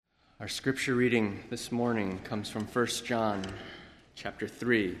Our scripture reading this morning comes from 1 John chapter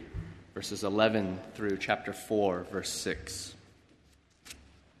 3, verses 11 through chapter 4, verse 6.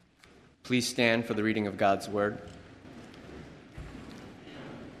 Please stand for the reading of God's word.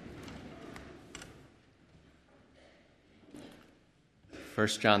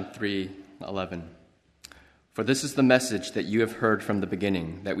 First John 3:11. For this is the message that you have heard from the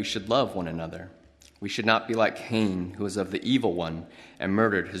beginning, that we should love one another. We should not be like Cain, who was of the evil one and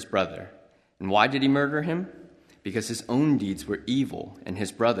murdered his brother. And why did he murder him? Because his own deeds were evil and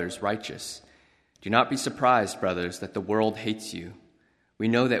his brother's righteous. Do not be surprised, brothers, that the world hates you. We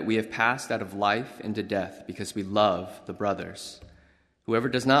know that we have passed out of life into death because we love the brothers. Whoever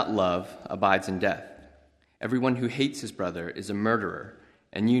does not love abides in death. Everyone who hates his brother is a murderer,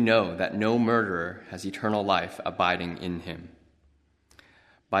 and you know that no murderer has eternal life abiding in him.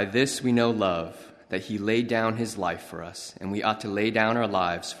 By this we know love, that he laid down his life for us, and we ought to lay down our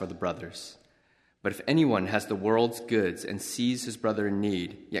lives for the brothers. But if anyone has the world's goods and sees his brother in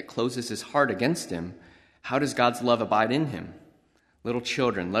need, yet closes his heart against him, how does God's love abide in him? Little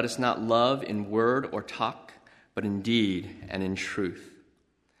children, let us not love in word or talk, but in deed and in truth.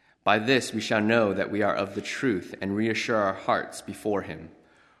 By this we shall know that we are of the truth and reassure our hearts before him.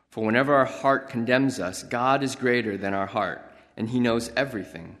 For whenever our heart condemns us, God is greater than our heart, and he knows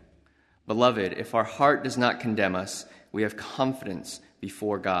everything. Beloved, if our heart does not condemn us, we have confidence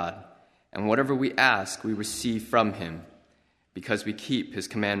before God, and whatever we ask, we receive from him, because we keep his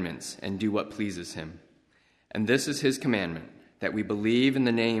commandments and do what pleases him. And this is his commandment, that we believe in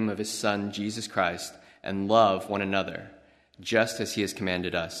the name of his Son, Jesus Christ, and love one another, just as he has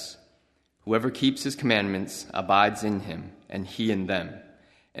commanded us. Whoever keeps his commandments abides in him, and he in them.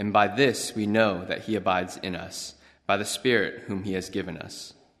 And by this we know that he abides in us, by the Spirit whom he has given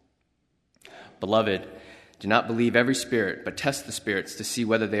us. Beloved, do not believe every spirit, but test the spirits to see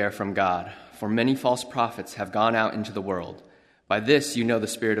whether they are from God. For many false prophets have gone out into the world. By this you know the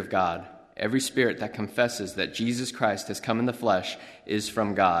Spirit of God. Every spirit that confesses that Jesus Christ has come in the flesh is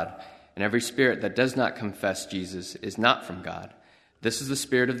from God, and every spirit that does not confess Jesus is not from God. This is the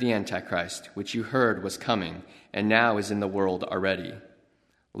spirit of the Antichrist, which you heard was coming, and now is in the world already.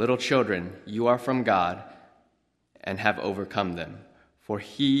 Little children, you are from God and have overcome them. For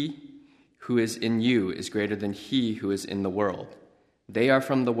he who is in you is greater than he who is in the world. They are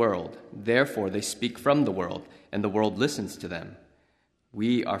from the world, therefore they speak from the world, and the world listens to them.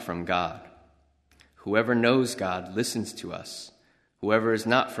 We are from God. Whoever knows God listens to us. Whoever is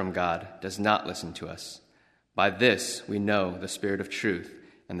not from God does not listen to us. By this we know the spirit of truth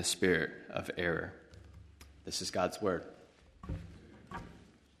and the spirit of error. This is God's word.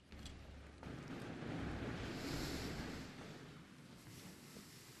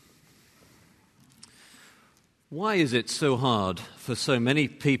 Why is it so hard for so many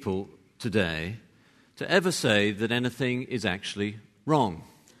people today to ever say that anything is actually wrong?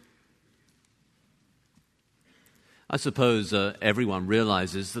 I suppose everyone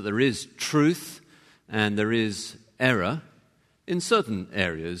realizes that there is truth and there is error in certain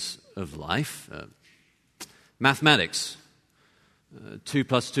areas of life. Mathematics, 2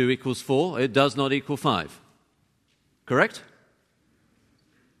 plus 2 equals 4. It does not equal 5. Correct?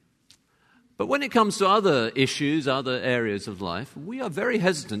 But when it comes to other issues, other areas of life, we are very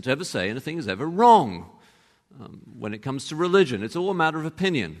hesitant to ever say anything is ever wrong. When it comes to religion, it's all a matter of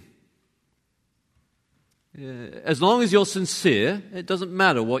opinion. As long as you're sincere, it doesn't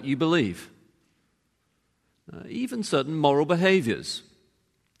matter what you believe. Even certain moral behaviors.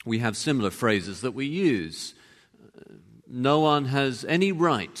 We have similar phrases that we use. No one has any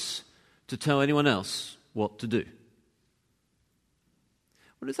rights to tell anyone else what to do.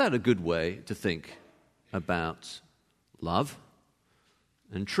 Well, is that a good way to think about love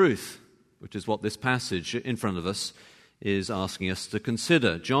and truth, which is what this passage in front of us is asking us to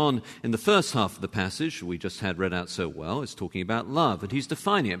consider? John, in the first half of the passage we just had read out so well, is talking about love, and he's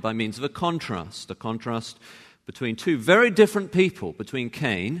defining it by means of a contrast between two very different people, between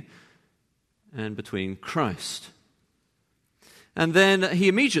Cain and between Christ. And then he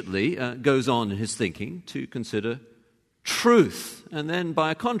immediately goes on in his thinking to consider truth. And then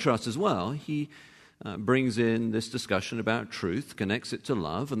by a contrast as well, he brings in this discussion about truth, connects it to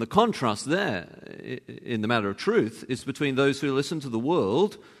love. And the contrast there in the matter of truth is between those who listen to the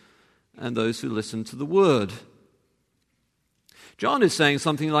world and those who listen to the word. John is saying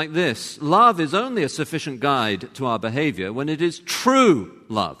something like this: love is only a sufficient guide to our behavior when it is true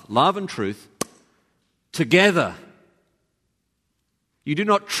love. Love and truth together. You do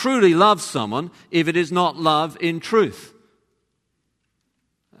not truly love someone if it is not love in truth.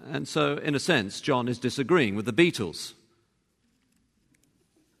 And so, in a sense, John is disagreeing with the Beatles.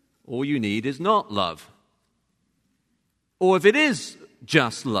 all you need is not love. Or if it is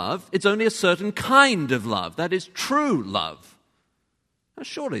just love, it's only a certain kind of love, that is true love. Now,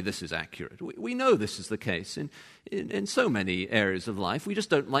 surely this is accurate. We know this is the case in so many areas of life. We just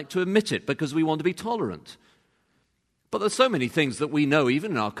don't like to admit it because we want to be tolerant. But there's so many things that we know,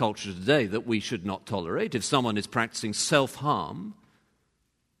 even in our culture today, that we should not tolerate. If someone is practicing self-harm,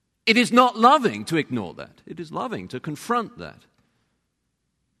 it is not loving to ignore that. It is loving to confront that.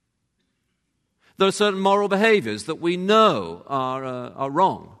 There are certain moral behaviors that we know are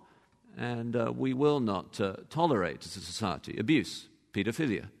wrong, and we will not tolerate as a society. Abuse,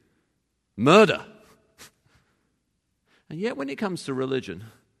 pedophilia, murder. And yet when it comes to religion,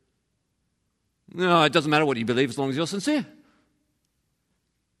 no, it doesn't matter what you believe as long as you're sincere.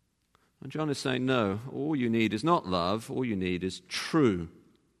 And John is saying, no, all you need is not love, all you need is true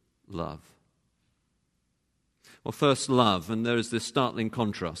love. Well, first, love, and there is this startling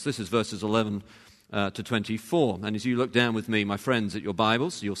contrast. This is verses 11 to 24. And as you look down with me, my friends, at your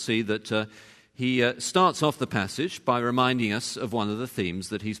Bibles, you'll see that he starts off the passage by reminding us of one of the themes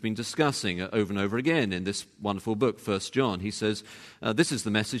that he's been discussing over and over again in this wonderful book, 1 John. He says, this is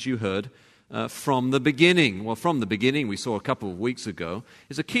the message you heard from the beginning. Well, from the beginning, we saw a couple of weeks ago,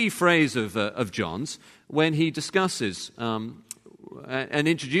 is a key phrase of John's when he discusses and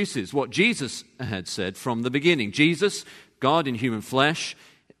introduces what Jesus had said from the beginning. Jesus, God in human flesh,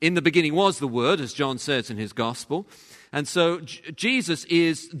 in the beginning was the Word, as John says in his Gospel. And so Jesus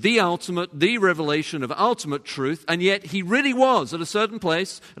is the ultimate, the revelation of ultimate truth, and yet he really was at a certain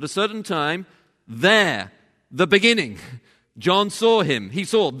place, at a certain time, there, the beginning. John saw him. He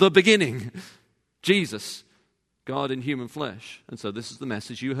saw the beginning. Jesus, God in human flesh. And so this is the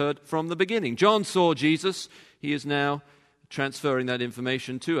message you heard from the beginning. John saw Jesus. He is now transferring that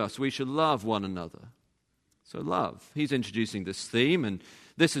information to us. We should love one another. So love. He's introducing this theme, and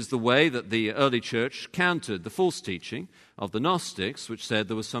this is the way that the early church countered the false teaching of the Gnostics, which said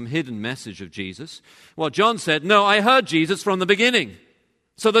there was some hidden message of Jesus. Well, John said, no, I heard Jesus from the beginning.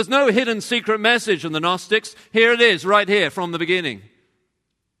 So there's no hidden secret message in the Gnostics. Here it is, right here, from the beginning.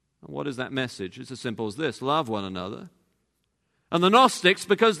 And what is that message? It's as simple as this: love one another. And the Gnostics,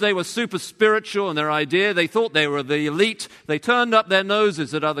 because they were super spiritual in their idea, they thought they were the elite, they turned up their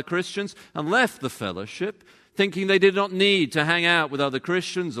noses at other Christians and left the fellowship, thinking they did not need to hang out with other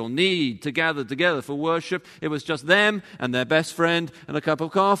Christians or need to gather together for worship. It was just them and their best friend and a cup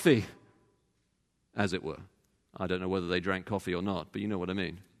of coffee, as it were. I don't know whether they drank coffee or not, but you know what I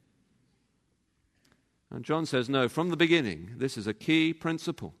mean. And John says, no, from the beginning, this is a key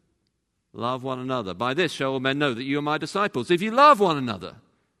principle. Love one another. By this shall all men know that you are my disciples, if you love one another.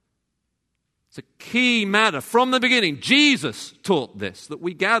 It's a key matter. From the beginning, Jesus taught this, that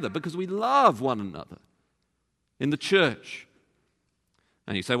we gather because we love one another in the church.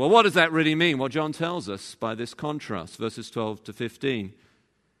 And you say, well, what does that really mean? Well, John tells us by this contrast, verses 12 to 15.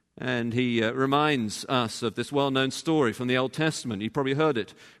 And he reminds us of this well-known story from the Old Testament. You probably heard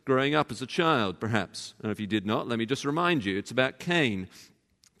it growing up as a child, perhaps. And if you did not, let me just remind you. It's about Cain.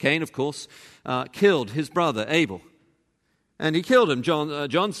 Cain, of course, killed his brother Abel. And he killed him,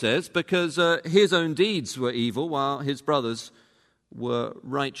 John says, because his own deeds were evil while his brothers were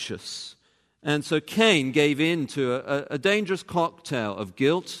righteous. And so Cain gave in to a dangerous cocktail of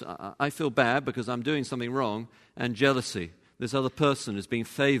guilt. I feel bad because I'm doing something wrong, and jealousy. This other person is being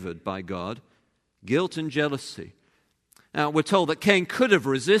favored by God. Guilt and jealousy. Now, we're told that Cain could have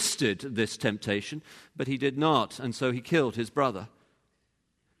resisted this temptation, but he did not, and so he killed his brother.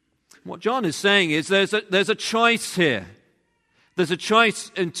 What John is saying is there's a choice here. There's a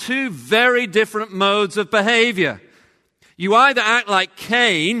choice in two very different modes of behavior. You either act like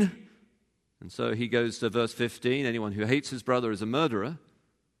Cain, and so he goes to verse 15, anyone who hates his brother is a murderer,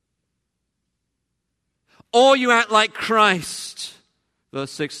 or you act like Christ.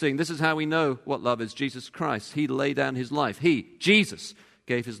 Verse 16, this is how we know what love is. Jesus Christ, he laid down his life. He, Jesus,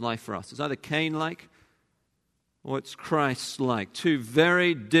 gave his life for us. It's either Cain-like or it's Christ-like. Two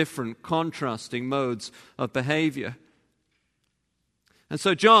very different, contrasting modes of behavior. And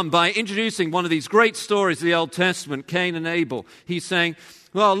so John, by introducing one of these great stories of the Old Testament, Cain and Abel, he's saying,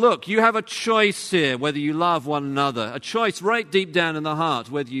 well, look, you have a choice here whether you love one another. A choice right deep down in the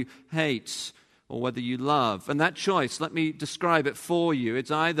heart, whether you hate or whether you love. And that choice, let me describe it for you. It's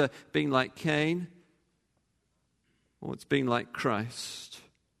either being like Cain or it's being like Christ.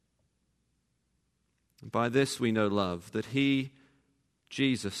 And by this we know love, that he,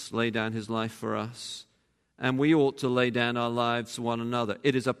 Jesus, laid down his life for us, and we ought to lay down our lives for one another.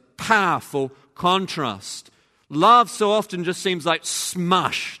 It is a powerful contrast. Love so often just seems like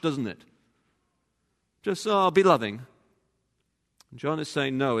smush, doesn't it? Just, be loving. John is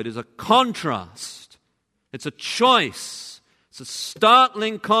saying, no, it is a contrast. It's a choice. It's a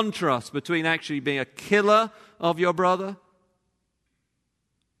startling contrast between actually being a killer of your brother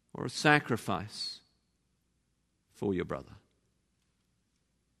or a sacrifice for your brother.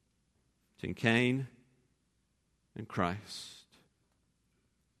 Between Cain and Christ.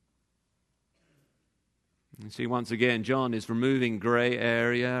 You see, once again, John is removing gray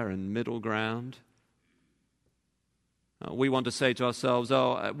area and middle ground. We want to say to ourselves,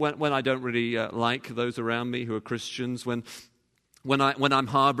 when I don't really like those around me who are Christians, when I'm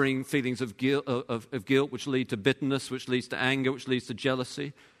harboring feelings of guilt which lead to bitterness, which leads to anger, which leads to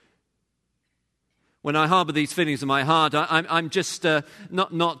jealousy, when I harbor these feelings in my heart, I'm just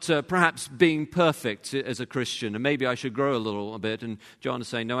not perhaps being perfect as a Christian, and maybe I should grow a little bit. And John is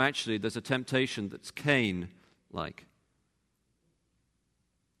saying, no, actually, there's a temptation that's Cain-like.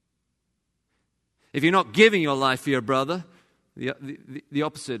 If you're not giving your life for your brother, the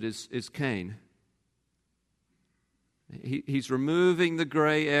opposite is Cain. He's removing the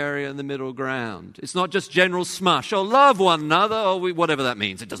gray area in the middle ground. It's not just general smush. Oh, love one another, or whatever that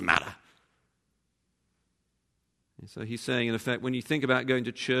means. It doesn't matter. And so he's saying, in effect, when you think about going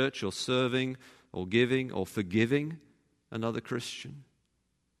to church or serving or giving or forgiving another Christian,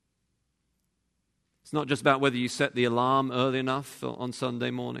 it's not just about whether you set the alarm early enough on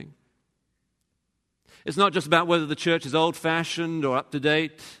Sunday morning. It's not just about whether the church is old-fashioned or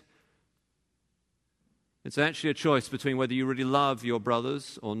up-to-date. It's actually a choice between whether you really love your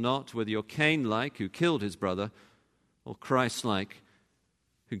brothers or not, whether you're Cain-like, who killed his brother, or Christ-like,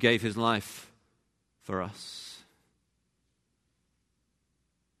 who gave his life for us.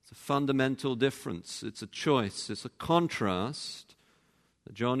 It's a fundamental difference. It's a choice. It's a contrast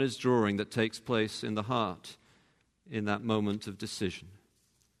that John is drawing that takes place in the heart in that moment of decision.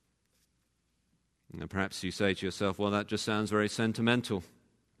 And perhaps you say to yourself, well, that just sounds very sentimental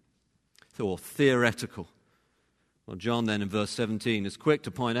or theoretical. Well, John then in verse 17 is quick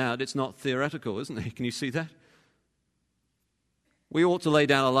to point out it's not theoretical, isn't he? Can you see that? We ought to lay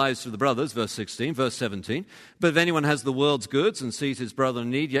down our lives for the brothers, verse 16, verse 17. But if anyone has the world's goods and sees his brother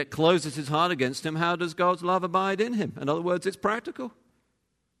in need, yet closes his heart against him, how does God's love abide in him? In other words, it's practical.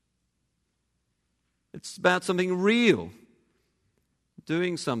 It's about something real.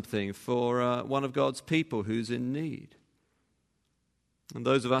 Doing something for one of God's people who's in need. And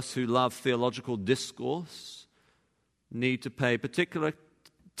those of us who love theological discourse need to pay particular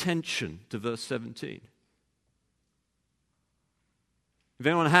attention to verse 17. If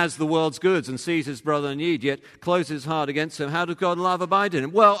anyone has the world's goods and sees his brother in need, yet closes his heart against him, how does God's love abide in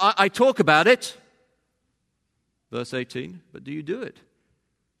him? Well, I talk about it. Verse 18, but do you do it?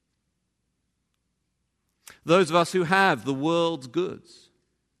 Those of us who have the world's goods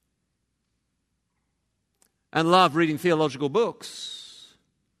and love reading theological books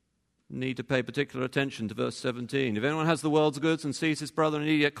need to pay particular attention to verse 17. If anyone has the world's goods and sees his brother in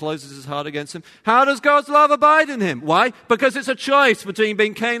need, yet closes his heart against him, how does God's love abide in him? Why? Because it's a choice between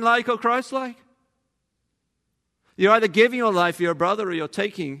being Cain-like or Christ-like. You're either giving your life for your brother or you're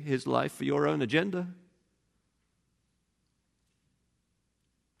taking his life for your own agenda.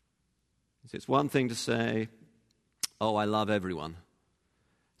 It's one thing to say, oh, I love everyone.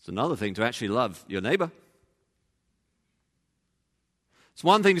 It's another thing to actually love your neighbor. It's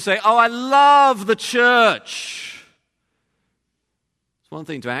one thing to say, oh, I love the church. It's one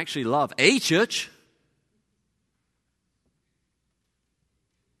thing to actually love a church.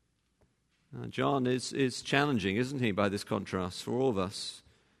 John is challenging, isn't he, by this contrast for all of us.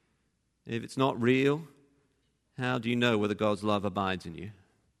 If it's not real, how do you know whether God's love abides in you?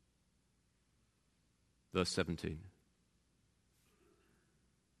 Verse 17.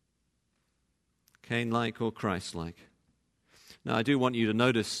 Cain-like or Christ-like? Now, I do want you to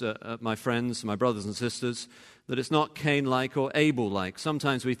notice, my friends, my brothers and sisters, that it's not Cain-like or Abel-like.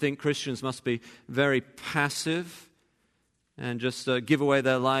 Sometimes we think Christians must be very passive and just give away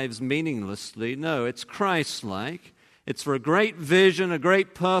their lives meaninglessly. No, it's Christ-like. It's for a great vision, a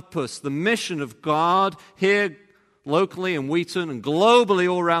great purpose. The mission of God here locally in Wheaton and globally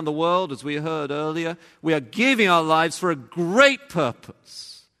all around the world, as we heard earlier, we are giving our lives for a great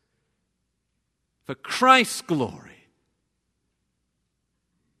purpose, for Christ's glory.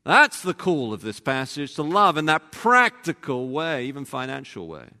 That's the call of this passage, to love in that practical way, even financial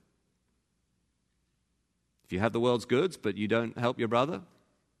way. If you have the world's goods, but you don't help your brother,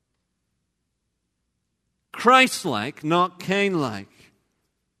 Christ-like, not Cain-like.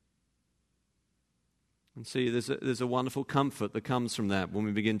 And see, there's a wonderful comfort that comes from that when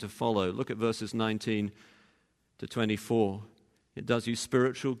we begin to follow. Look at verses 19 to 24. It does you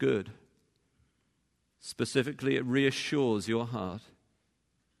spiritual good. Specifically, it reassures your heart.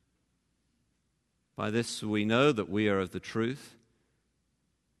 By this we know that we are of the truth,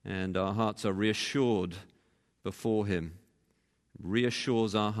 and our hearts are reassured before Him.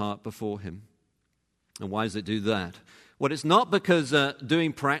 Reassures our heart before Him. And why does it do that? Well, it's not because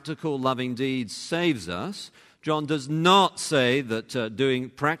doing practical, loving deeds saves us. John does not say that doing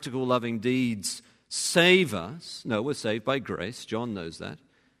practical, loving deeds save us. No, we're saved by grace. John knows that.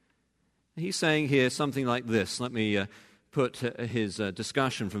 He's saying here something like this. Let me put his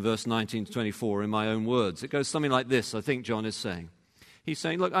discussion from verse 19 to 24 in my own words. It goes something like this, I think John is saying. He's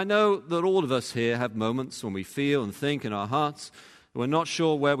saying, look, I know that all of us here have moments when we feel and think in our hearts that we're not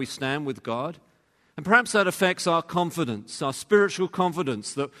sure where we stand with God. And perhaps that affects our confidence, our spiritual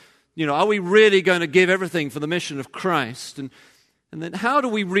confidence that, are we really going to give everything for the mission of Christ? And then how do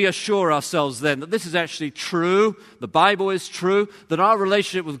we reassure ourselves then that this is actually true, the Bible is true, that our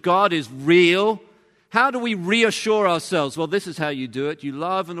relationship with God is real? How do we reassure ourselves? Well, this is how you do it. You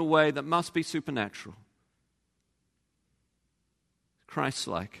love in a way that must be supernatural.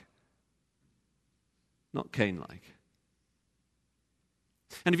 Christ-like, not Cain-like.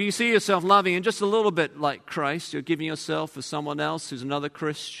 And if you see yourself loving in just a little bit like Christ, you're giving yourself for someone else who's another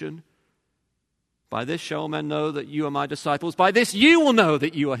Christian. By this shall men know that you are my disciples. By this you will know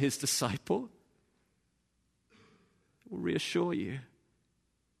that you are His disciple. It will reassure you.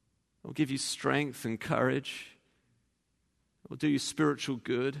 It will give you strength and courage. It will do you spiritual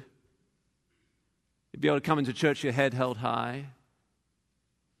good. You'll be able to come into church with your head held high,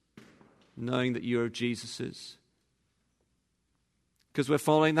 knowing that you're of Jesus's. Because we're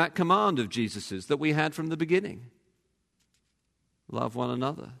following that command of Jesus's that we had from the beginning. Love one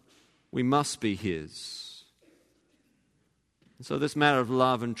another. We must be His. And so this matter of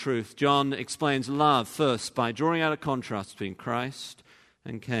love and truth, John explains love first by drawing out a contrast between Christ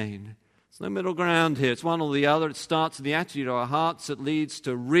and Cain. There's no middle ground here. It's one or the other. It starts in the attitude of our hearts. It leads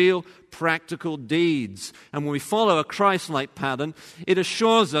to real practical deeds. And when we follow a Christ-like pattern, it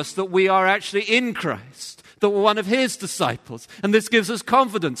assures us that we are actually in Christ, that we're one of His disciples. And this gives us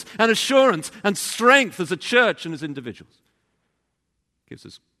confidence and assurance and strength as a church and as individuals. It gives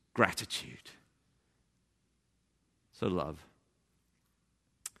us gratitude. So love.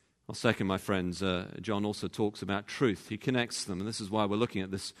 Well, second, my friends, John also talks about truth. He connects them, and this is why we're looking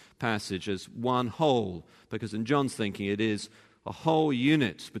at this passage as one whole, because in John's thinking it is a whole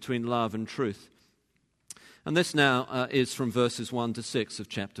unit between love and truth. And this now is from verses 1 to 6 of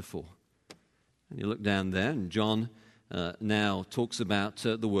chapter 4. And you look down there, and John now talks about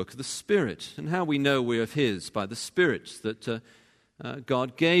the work of the Spirit and how we know we're of His by the Spirit that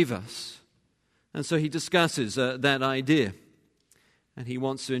God gave us. And so he discusses that idea. And he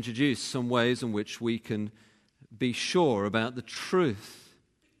wants to introduce some ways in which we can be sure about the truth.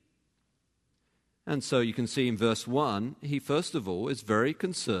 And so you can see in verse 1, he first of all is very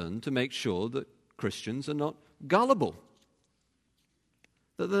concerned to make sure that Christians are not gullible,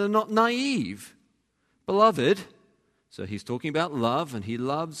 that they're not naive. Beloved, so he's talking about love, and he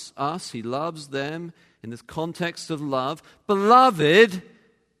loves us, he loves them in this context of love. Beloved,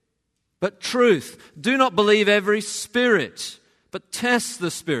 but truth. Do not believe every spirit, but test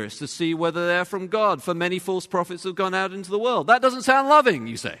the spirits to see whether they're from God. For many false prophets have gone out into the world. That doesn't sound loving,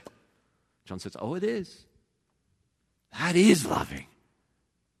 you say. John says, oh, it is. That is loving.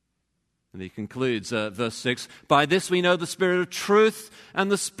 And he concludes, verse 6, by this we know the spirit of truth and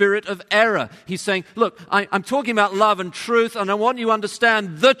the spirit of error. He's saying, look, I'm talking about love and truth, and I want you to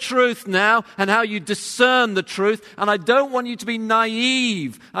understand the truth now and how you discern the truth. And I don't want you to be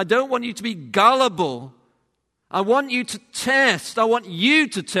naive. I don't want you to be gullible. I want you to test. I want you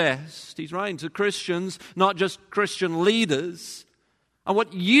to test. He's writing to Christians, not just Christian leaders. I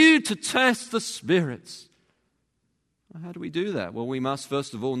want you to test the spirits. How do we do that? Well, we must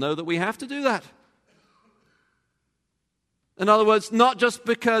first of all know that we have to do that. In other words, not just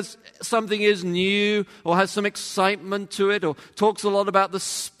because something is new or has some excitement to it or talks a lot about the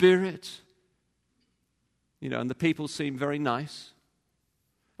Spirit. And the people seem very nice.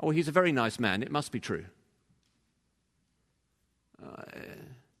 Oh, he's a very nice man. It must be true.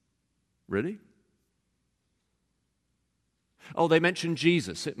 Really? Oh, they mentioned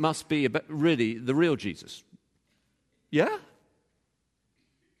Jesus. It must be really the real Jesus. Yeah?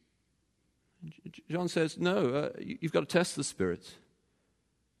 John says, no, you've got to test the spirits.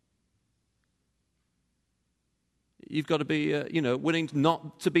 You've got to be, willing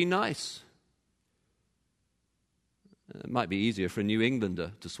not to be nice. It might be easier for a New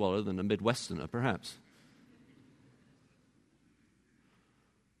Englander to swallow than a Midwesterner, perhaps.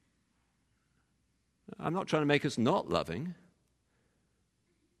 I'm not trying to make us not loving.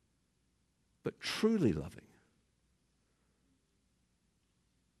 but truly loving.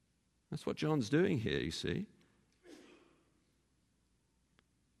 That's what John's doing here, you see.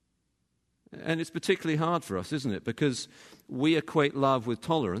 And it's particularly hard for us, isn't it? Because we equate love with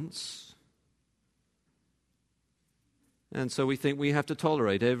tolerance. And so we think we have to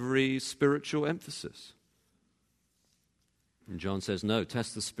tolerate every spiritual emphasis. And John says, no,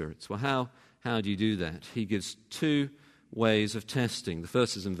 test the spirits. Well, how do you do that? He gives two ways of testing. The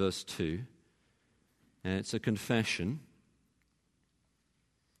first is in verse 2. And it's a confession.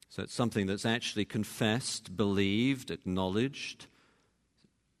 So it's something that's actually confessed, believed, acknowledged,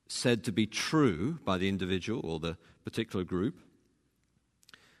 said to be true by the individual or the particular group.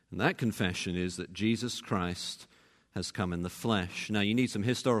 And that confession is that Jesus Christ has come in the flesh. Now, you need some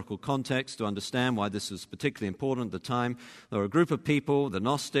historical context to understand why this was particularly important at the time. There were a group of people, the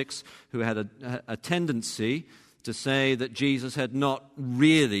Gnostics, who had a tendency to say that Jesus had not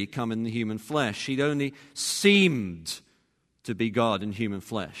really come in the human flesh. He'd only seemed to be God in human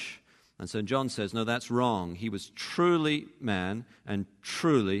flesh. And so John says, no, that's wrong. He was truly man and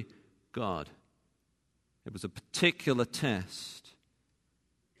truly God. It was a particular test.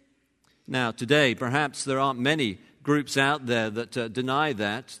 Now, today, perhaps there aren't many groups out there that deny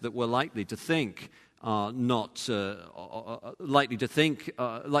that we're likely to think are not likely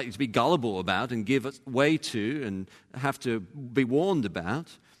to be gullible about and give way to and have to be warned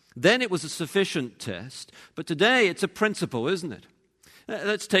about. Then it was a sufficient test. But today it's a principle, isn't it?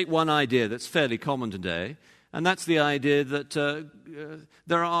 Let's take one idea that's fairly common today, and that's the idea that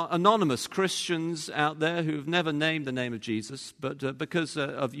there are anonymous Christians out there who've never named the name of Jesus, but because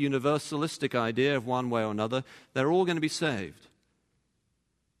of universalistic idea of one way or another, they're all going to be saved.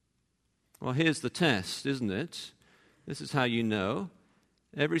 Well, here's the test, isn't it? This is how you know.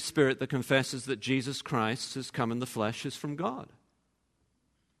 Every spirit that confesses that Jesus Christ has come in the flesh is from God.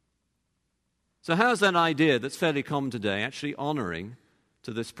 So how's that idea that's fairly common today actually honoring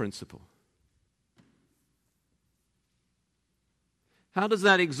to this principle? How does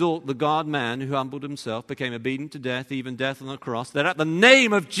that exalt the God-man who humbled himself, became obedient to death, even death on the cross, that at the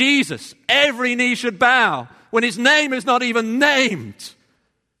name of Jesus every knee should bow when his name is not even named?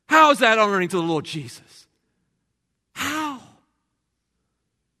 How is that honoring to the Lord Jesus? How?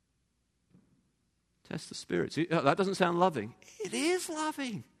 Test the spirits. That doesn't sound loving. It is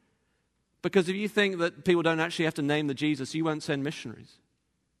loving. Because if you think that people don't actually have to name the Jesus, you won't send missionaries.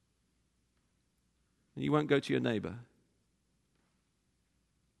 And you won't go to your neighbor.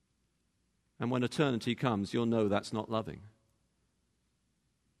 And when eternity comes, you'll know that's not loving.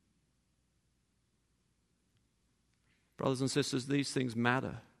 Brothers and sisters, these things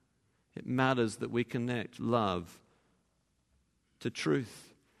matter. It matters that we connect love to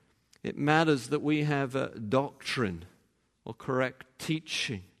truth. It matters that we have a doctrine or correct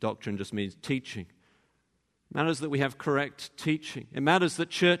teaching. Doctrine just means teaching. It matters that we have correct teaching. It matters that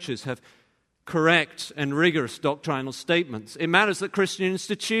churches have correct and rigorous doctrinal statements. It matters that Christian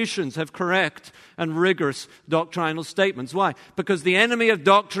institutions have correct and rigorous doctrinal statements. Why? Because the enemy of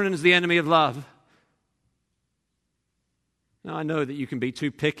doctrine is the enemy of love. Now, I know that you can be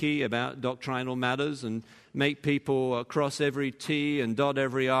too picky about doctrinal matters and make people cross every T and dot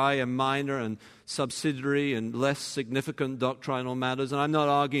every I and minor and subsidiary and less significant doctrinal matters, and I'm not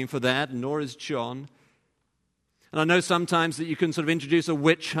arguing for that, and nor is John. And I know sometimes that you can sort of introduce a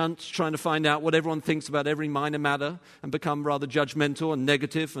witch hunt trying to find out what everyone thinks about every minor matter and become rather judgmental and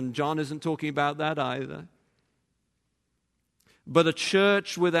negative, and John isn't talking about that either. But a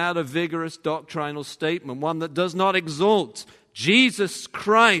church without a vigorous doctrinal statement, one that does not exalt Jesus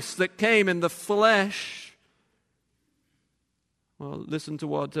Christ that came in the flesh. Well, listen to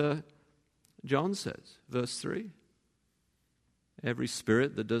what John says, verse 3. Every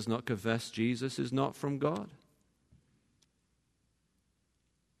spirit that does not confess Jesus is not from God.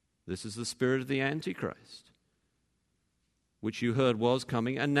 This is the spirit of the Antichrist, which you heard was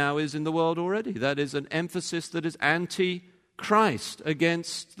coming and now is in the world already. That is an emphasis that is anti-Christ,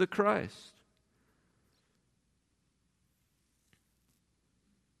 against the Christ.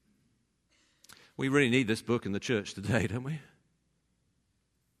 We really need this book in the church today, don't we?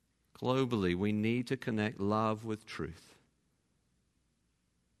 Globally, we need to connect love with truth.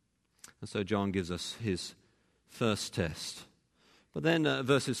 And so John gives us his first test. But then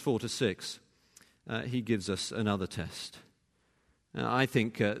verses 4 to 6, he gives us another test. I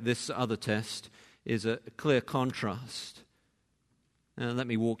think this other test is a clear contrast. Let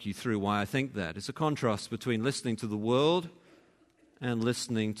me walk you through why I think that. It's a contrast between listening to the world and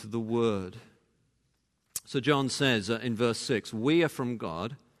listening to the Word. So John says in verse 6, we are from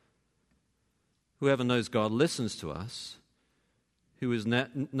God. Whoever knows God listens to us. who is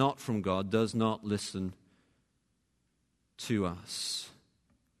not from God does not listen to us.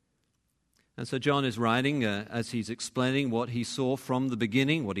 And so John is writing as he's explaining what he saw from the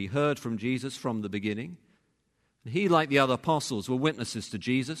beginning, what he heard from Jesus from the beginning. He, like the other apostles, were witnesses to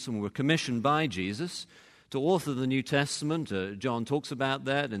Jesus and were commissioned by Jesus to author the New Testament. John talks about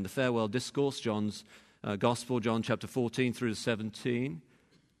that in the farewell discourse, John's Gospel, John chapter 14 through to 17.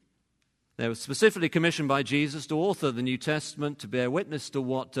 They were specifically commissioned by Jesus to author the New Testament, to bear witness to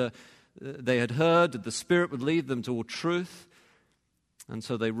what they had heard, that the Spirit would lead them to all truth. And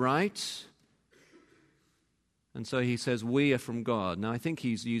so they write. And so he says, we are from God. Now I think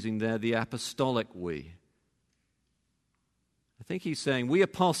he's using there the apostolic we. I think he's saying we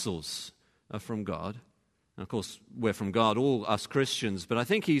apostles are from God. And of course, we're from God, all us Christians. But I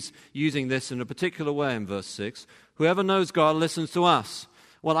think he's using this in a particular way in verse 6. Whoever knows God listens to us.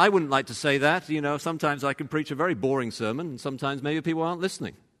 Well, I wouldn't like to say that. You know, sometimes I can preach a very boring sermon, and sometimes maybe people aren't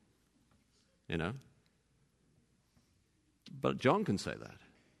listening. You know. But John can say that.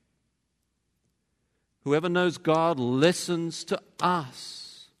 Whoever knows God listens to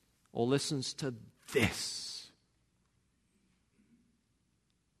us, or listens to this.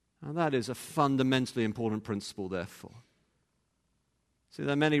 Now that is a fundamentally important principle, therefore. See,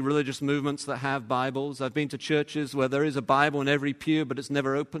 there are many religious movements that have Bibles. I've been to churches where there is a Bible in every pew, but it's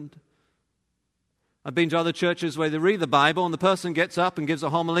never opened. I've been to other churches where they read the Bible and the person gets up and gives a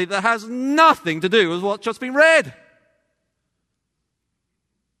homily that has nothing to do with what's just been read.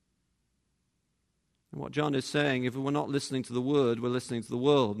 And what John is saying, if we're not listening to the Word, we're listening to the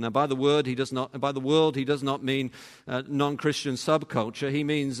world. Now, by the world, he does not mean non-Christian subculture. He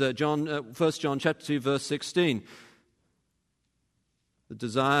means 1 John chapter 2, verse 16. The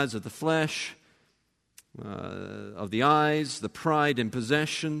desires of the flesh, of the eyes, the pride in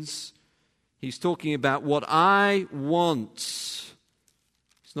possessions. He's talking about what I want.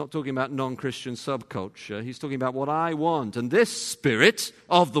 He's not talking about non-Christian subculture. He's talking about what I want. And this spirit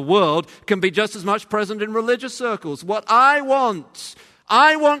of the world can be just as much present in religious circles. What I want.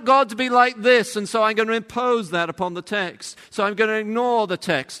 I want God to be like this, and so I'm going to impose that upon the text. So I'm going to ignore the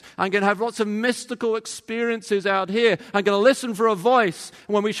text. I'm going to have lots of mystical experiences out here. I'm going to listen for a voice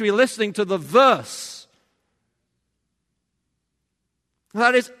when we should be listening to the verse.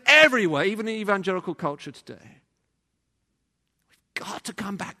 That is everywhere, even in evangelical culture today. We've got to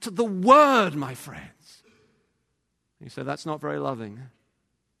come back to the Word, my friends. You say, that's not very loving.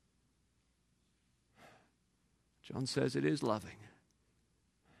 John says it is loving.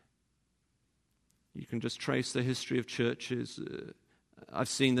 You can just trace the history of churches. I've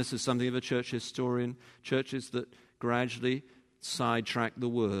seen this as something of a church historian. Churches that gradually sidetrack the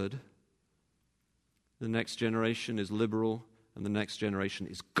Word. The next generation is liberal, and the next generation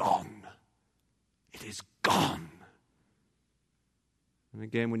is gone. It is gone. And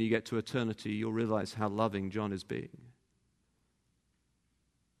again, when you get to eternity, you'll realize how loving John is being.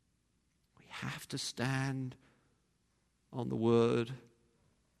 We have to stand on the Word.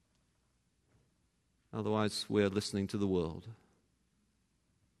 Otherwise, we're listening to the world.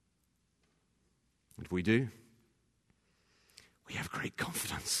 And if we do, we have great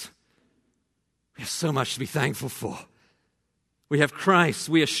confidence. We have so much to be thankful for. We have Christ.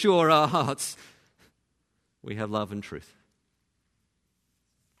 We assure our hearts. We have love and truth.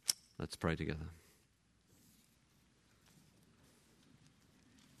 Let's pray together.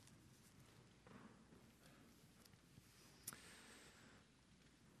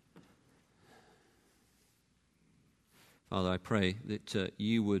 Father, I pray that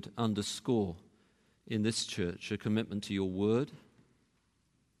you would underscore in this church a commitment to your word.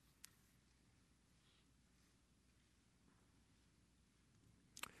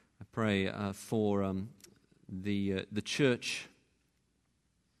 I pray for the church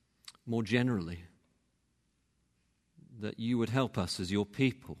more generally, that you would help us as your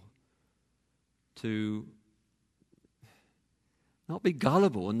people to not be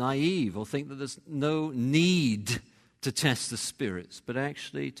gullible or naive or think that there's no need to test the spirits, but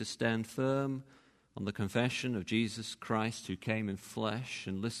actually to stand firm on the confession of Jesus Christ who came in flesh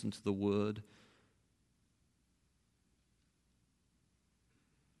and listened to the word.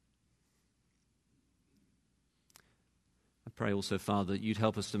 I pray also, Father, that you'd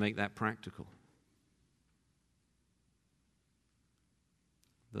help us to make that practical.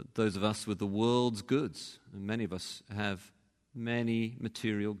 That those of us with the world's goods, and many of us have many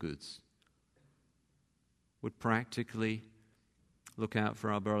material goods, would practically look out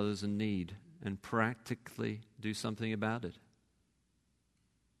for our brothers in need and practically do something about it.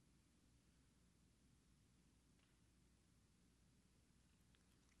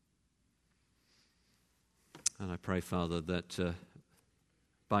 And I pray, Father, that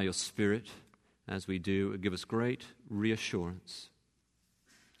by your Spirit, as we do, give us great reassurance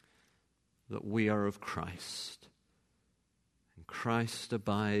that we are of Christ, and Christ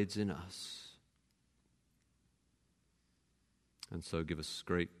abides in us. And so give us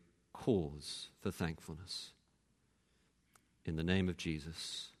great cause for thankfulness. In the name of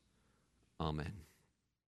Jesus, amen.